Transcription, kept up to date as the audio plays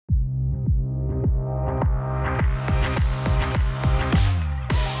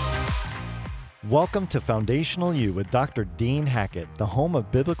Welcome to Foundational You with Dr. Dean Hackett, the home of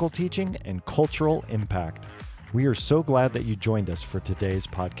biblical teaching and cultural impact. We are so glad that you joined us for today's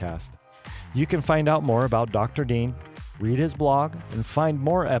podcast. You can find out more about Dr. Dean, read his blog, and find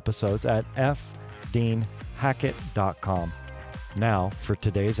more episodes at fdeanhackett.com. Now for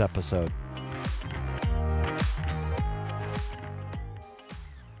today's episode.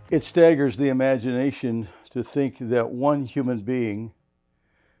 It staggers the imagination to think that one human being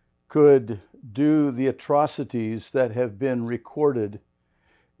could do the atrocities that have been recorded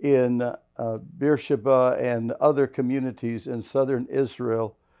in Beersheba and other communities in southern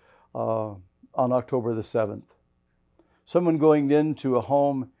Israel on October the 7th. Someone going into a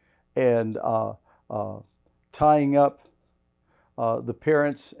home and tying up the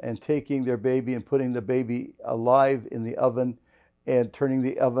parents and taking their baby and putting the baby alive in the oven and turning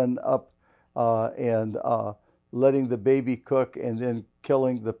the oven up and letting the baby cook and then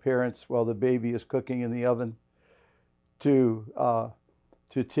killing the parents while the baby is cooking in the oven, to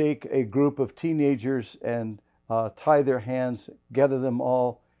take a group of teenagers and tie their hands, gather them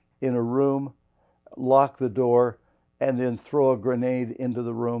all in a room, lock the door, and then throw a grenade into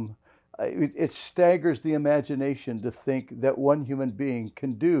the room. It staggers the imagination to think that one human being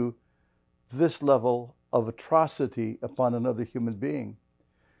can do this level of atrocity upon another human being.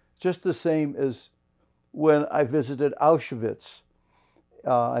 Just the same as when I visited Auschwitz.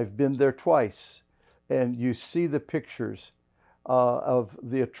 I've been there twice, and you see the pictures of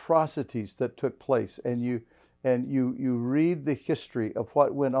the atrocities that took place, and you read the history of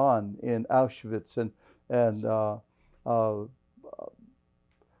what went on in Auschwitz and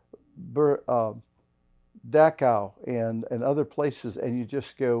Dachau and other places, and you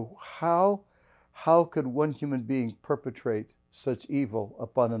just go, how could one human being perpetrate such evil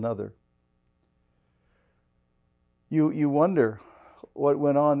upon another? You wonder what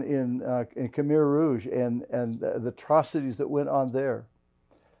went on in Khmer Rouge and the atrocities that went on there.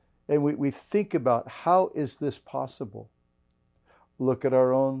 And we think about, how is this possible? Look at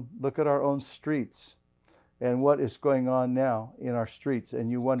our own streets and what is going on now in our streets,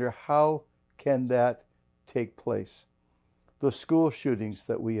 and you wonder, how can that take place? The school shootings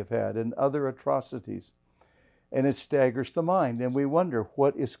that we have had and other atrocities. And it staggers the mind, and we wonder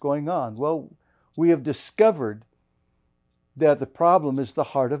what is going on. Well, we have discovered that the problem is the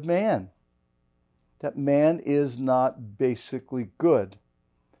heart of man. That man is not basically good.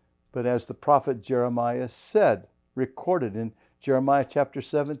 But as the prophet Jeremiah said, recorded in Jeremiah chapter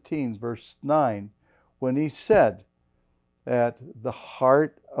 17, verse 9, when he said that the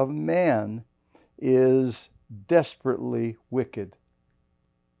heart of man is desperately wicked.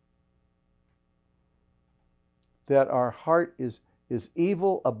 That our heart is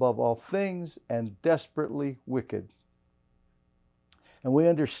evil above all things and desperately wicked. And we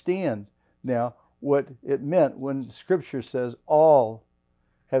understand now what it meant when Scripture says all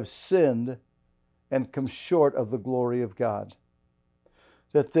have sinned and come short of the glory of God.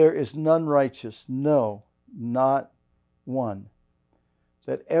 That there is none righteous, no, not one.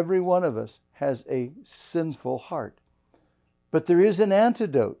 That every one of us has a sinful heart. But there is an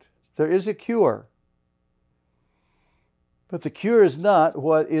antidote. There is a cure. But the cure is not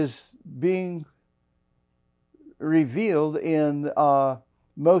what is being revealed in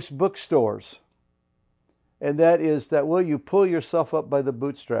most bookstores. And that is that, well, you pull yourself up by the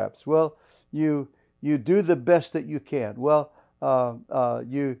bootstraps. Well, you do the best that you can. Well,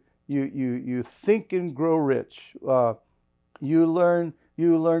 you think and grow rich. You learn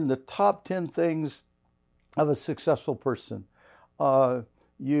the top 10 things of a successful person.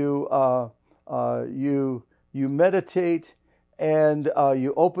 You meditate, and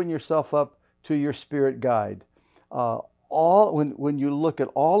you open yourself up to your spirit guide. When you look at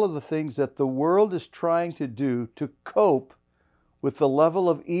all of the things that the world is trying to do to cope with the level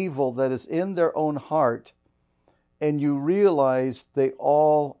of evil that is in their own heart, and you realize they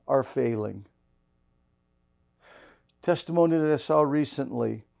all are failing. Testimony that I saw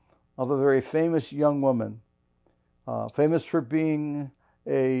recently of a very famous young woman, famous for being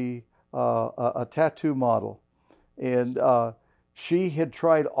a tattoo model. And she had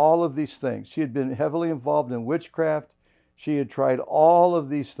tried all of these things. She had been heavily involved in witchcraft. She had tried all of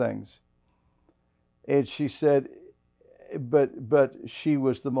these things. And she said, but she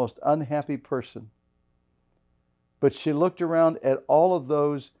was the most unhappy person. But she looked around at all of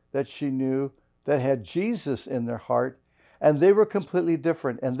those that she knew that had Jesus in their heart, and they were completely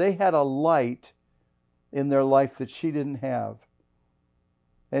different. And they had a light in their life that she didn't have.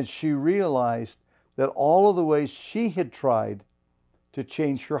 And she realized that all of the ways she had tried to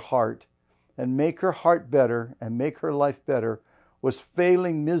change her heart and make her heart better and make her life better was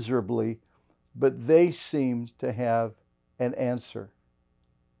failing miserably but they seem to have an answer.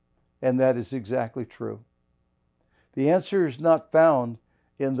 And that is exactly true. The answer is not found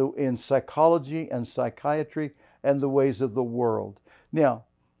in psychology and psychiatry and the ways of the world. Now,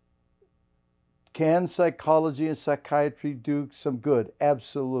 can psychology and psychiatry do some good?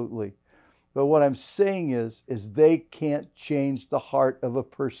 Absolutely. But what I'm saying is they can't change the heart of a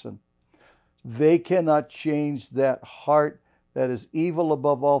person. They cannot change that heart that is evil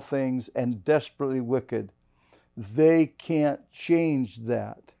above all things and desperately wicked. They can't change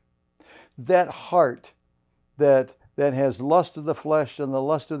that. That heart that has lust of the flesh and the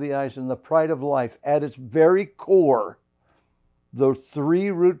lust of the eyes and the pride of life at its very core, the three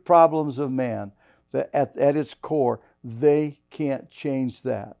root problems of man, that at its core, they can't change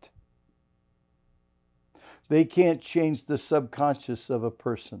that. They can't change the subconscious of a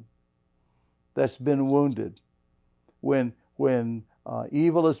person that's been wounded. When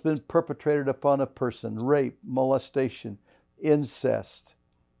evil has been perpetrated upon a person, rape, molestation, incest,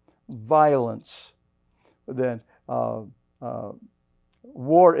 violence, then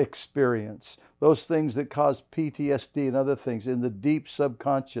war experience, those things that cause PTSD and other things in the deep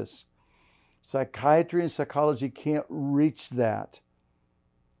subconscious. Psychiatry and psychology can't reach that.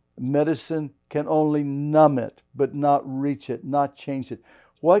 Medicine can only numb it, but not reach it, not change it.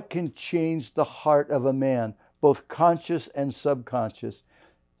 What can change the heart of a man, both conscious and subconscious?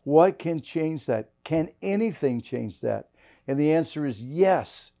 What can change that? Can anything change that? And the answer is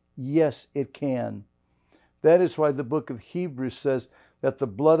yes. Yes, it can. That is why the book of Hebrews says that the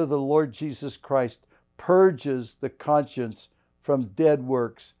blood of the Lord Jesus Christ purges the conscience from dead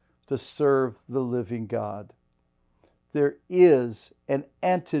works to serve the living God. There is an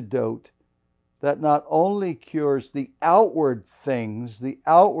antidote that not only cures the outward things, the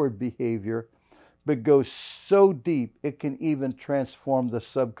outward behavior, but goes so deep it can even transform the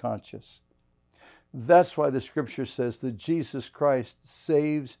subconscious. That's why the scripture says that Jesus Christ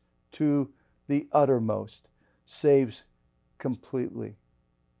saves to the uttermost, saves completely.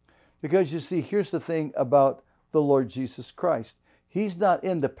 Because you see, here's the thing about the Lord Jesus Christ. He's not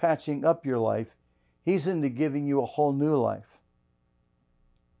into patching up your life. He's into giving you a whole new life.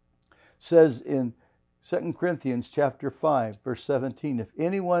 It says in 2 Corinthians chapter 5, verse 17, if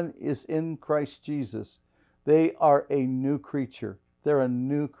anyone is in Christ Jesus, they are a new creature. They're a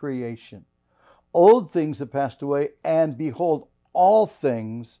new creation. Old things have passed away, and behold, all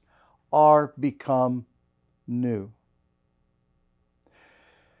things are become new.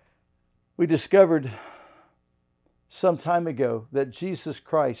 We discovered some time ago that Jesus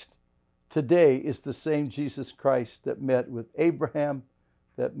Christ today is the same Jesus Christ that met with Abraham,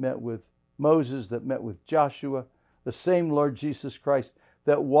 that met with Moses, that met with Joshua, the same Lord Jesus Christ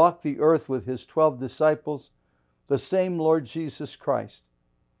that walked the earth with his 12 disciples, the same Lord Jesus Christ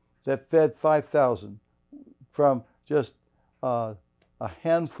that fed 5,000 from just a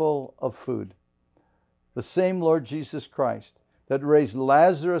handful of food. The same Lord Jesus Christ that raised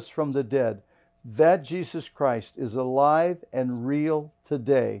Lazarus from the dead. That Jesus Christ is alive and real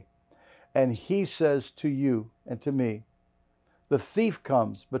today. And he says to you and to me, the thief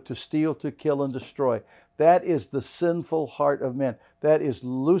comes but to steal, to kill, and destroy. That is the sinful heart of man. That is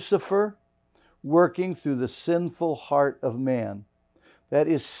Lucifer working through the sinful heart of man. That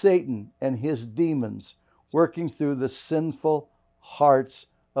is Satan and his demons working through the sinful hearts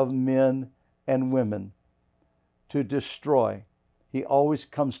of men and women to destroy. He always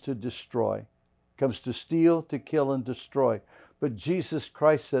comes to destroy, comes to steal, to kill, and destroy. But Jesus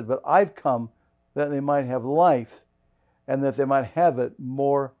Christ said, but I've come that they might have life and that they might have it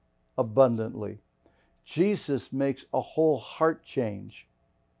more abundantly. Jesus makes a whole heart change.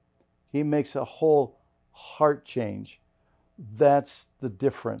 He makes a whole heart change. That's the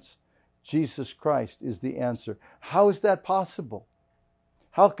difference. Jesus Christ is the answer. How is that possible?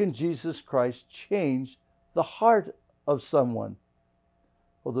 How can Jesus Christ change the heart of someone?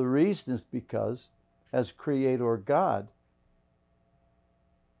 Well, the reason is because, as Creator God,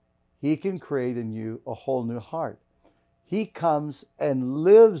 He can create in you a whole new heart. He comes and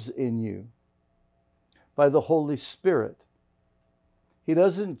lives in you by the Holy Spirit. He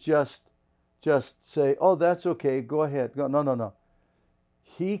doesn't just say, oh, that's okay, go ahead. No.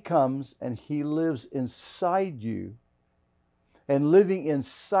 He comes and He lives inside you. And living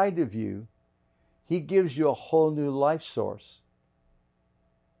inside of you, He gives you a whole new life source.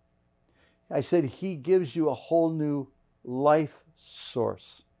 I said He gives you a whole new life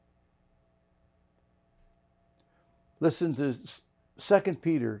source. Listen to 2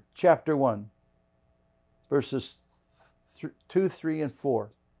 Peter chapter 1, verses 2, 3, and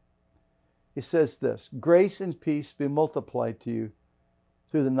 4. It says this, grace and peace be multiplied to you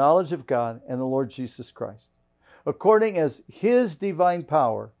through the knowledge of God and the Lord Jesus Christ, according as His divine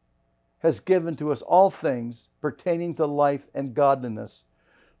power has given to us all things pertaining to life and godliness,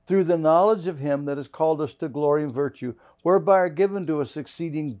 through the knowledge of Him that has called us to glory and virtue, whereby are given to us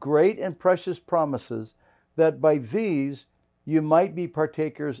exceeding great and precious promises, that by these you might be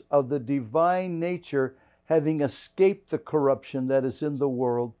partakers of the divine nature, having escaped the corruption that is in the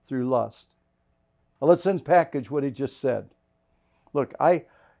world through lust. Now let's unpackage what he just said. Look, I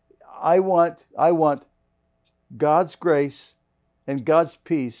want God's grace and God's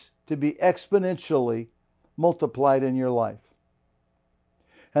peace to be exponentially multiplied in your life.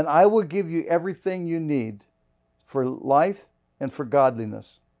 And I will give you everything you need for life and for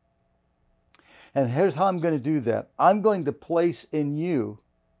godliness. And here's how I'm going to do that. I'm going to place in you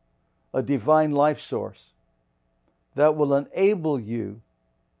a divine life source that will enable you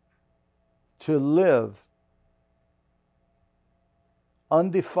to live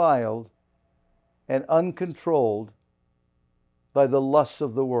undefiled and uncontrolled by the lusts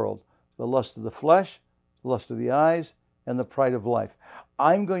of the world, the lust of the flesh, the lust of the eyes, and the pride of life.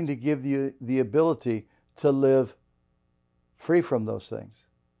 I'm going to give you the ability to live free from those things.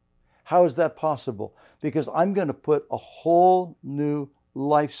 How is that possible? Because I'm going to put a whole new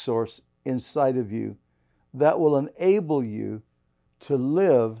life source inside of you that will enable you to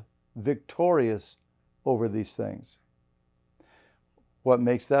live victorious over these things. What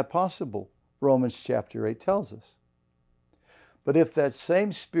makes that possible? Romans chapter 8 tells us. But if that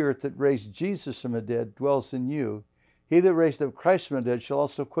same Spirit that raised Jesus from the dead dwells in you, He that raised up Christ from the dead shall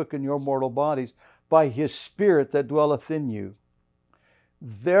also quicken your mortal bodies by His Spirit that dwelleth in you.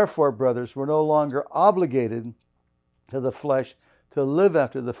 Therefore, brothers, we're no longer obligated to the flesh to live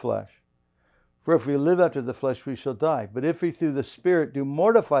after the flesh. For if we live after the flesh, we shall die. But if we through the Spirit do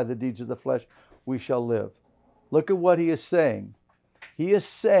mortify the deeds of the flesh, we shall live. Look at what he is saying. He is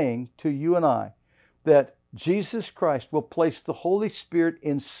saying to you and I that Jesus Christ will place the Holy Spirit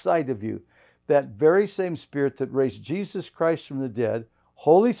inside of you. That very same Spirit that raised Jesus Christ from the dead,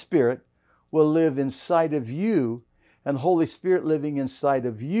 Holy Spirit, will live inside of you, and Holy Spirit living inside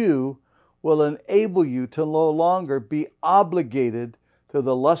of you will enable you to no longer be obligated to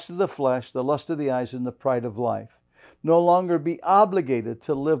the lust of the flesh, the lust of the eyes, and the pride of life. No longer be obligated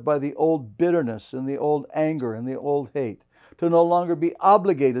to live by the old bitterness and the old anger and the old hate. To no longer be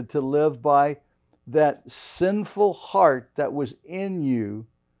obligated to live by that sinful heart that was in you,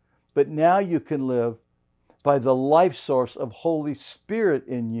 but now you can live by the life source of Holy Spirit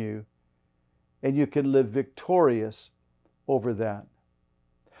in you, and you can live victorious over that.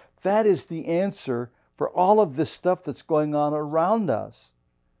 That is the answer for all of this stuff that's going on around us.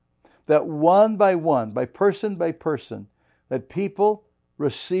 That one, by person, that people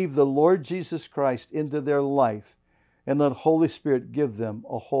receive the Lord Jesus Christ into their life and let Holy Spirit give them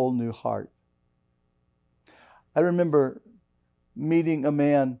a whole new heart. I remember meeting a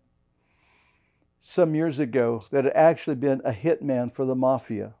man some years ago that had actually been a hitman for the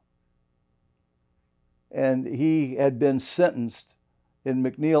mafia. And he had been sentenced in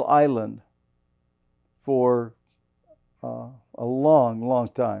McNeil Island for a long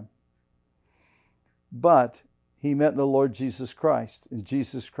time. But he met the Lord Jesus Christ, and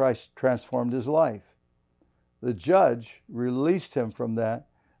Jesus Christ transformed his life. The judge released him from that,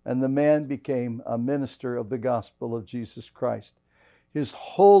 and the man became a minister of the gospel of Jesus Christ. His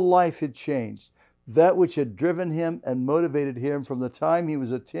whole life had changed. That which had driven him and motivated him from the time he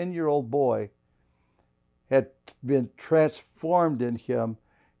was a 10-year-old boy had been transformed in him,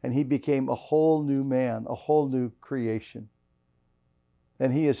 and he became a whole new man, a whole new creation.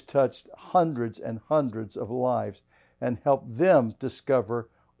 And he has touched hundreds and hundreds of lives and helped them discover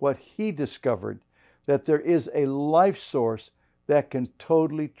what he discovered, that there is a life source that can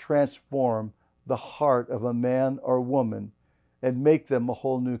totally transform the heart of a man or woman and make them a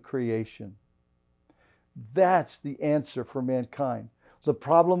whole new creation. That's the answer for mankind. The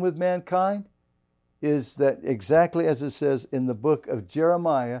problem with mankind is that exactly as it says in the book of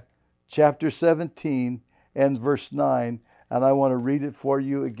Jeremiah, chapter 17 and verse 9, and I want to read it for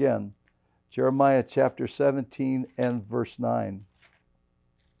you again. Jeremiah chapter 17 and verse 9.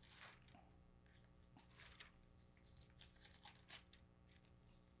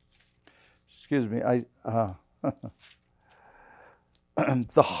 Excuse me.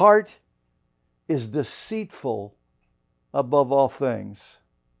 The heart is deceitful above all things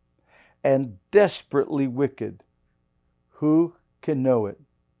and desperately wicked. Who can know it?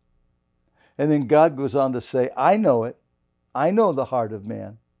 And then God goes on to say, I know it. I know the heart of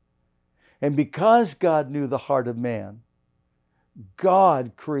man. And because God knew the heart of man,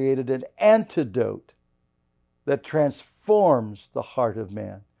 God created an antidote that transforms the heart of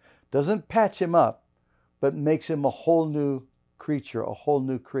man. Doesn't patch him up, but makes him a whole new creature, a whole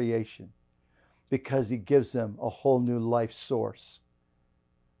new creation, because he gives them a whole new life source.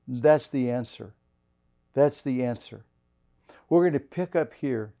 That's the answer. That's the answer. We're going to pick up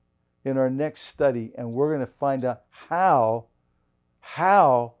here in our next study, and we're going to find out how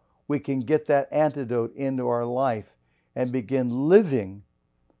we can get that antidote into our life and begin living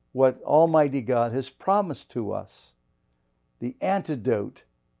what Almighty God has promised to us. The antidote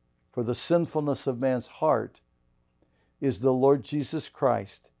for the sinfulness of man's heart is the Lord Jesus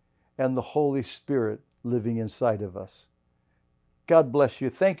Christ and the Holy Spirit living inside of us. God bless you.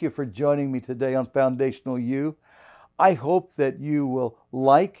 Thank you for joining me today on Foundational You. I hope that you will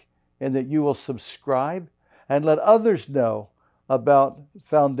like and that you will subscribe and let others know about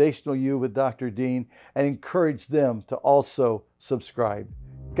Foundational You with Dr. Dean and encourage them to also subscribe.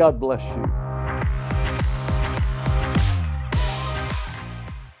 God bless you.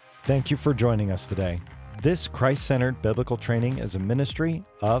 Thank you for joining us today. This Christ-centered biblical training is a ministry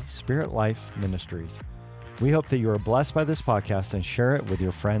of Spirit Life Ministries. We hope that you are blessed by this podcast and share it with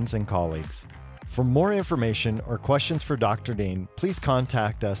your friends and colleagues. For more information or questions for Dr. Dean, please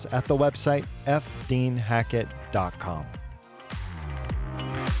contact us at the website fdeanhackett.com.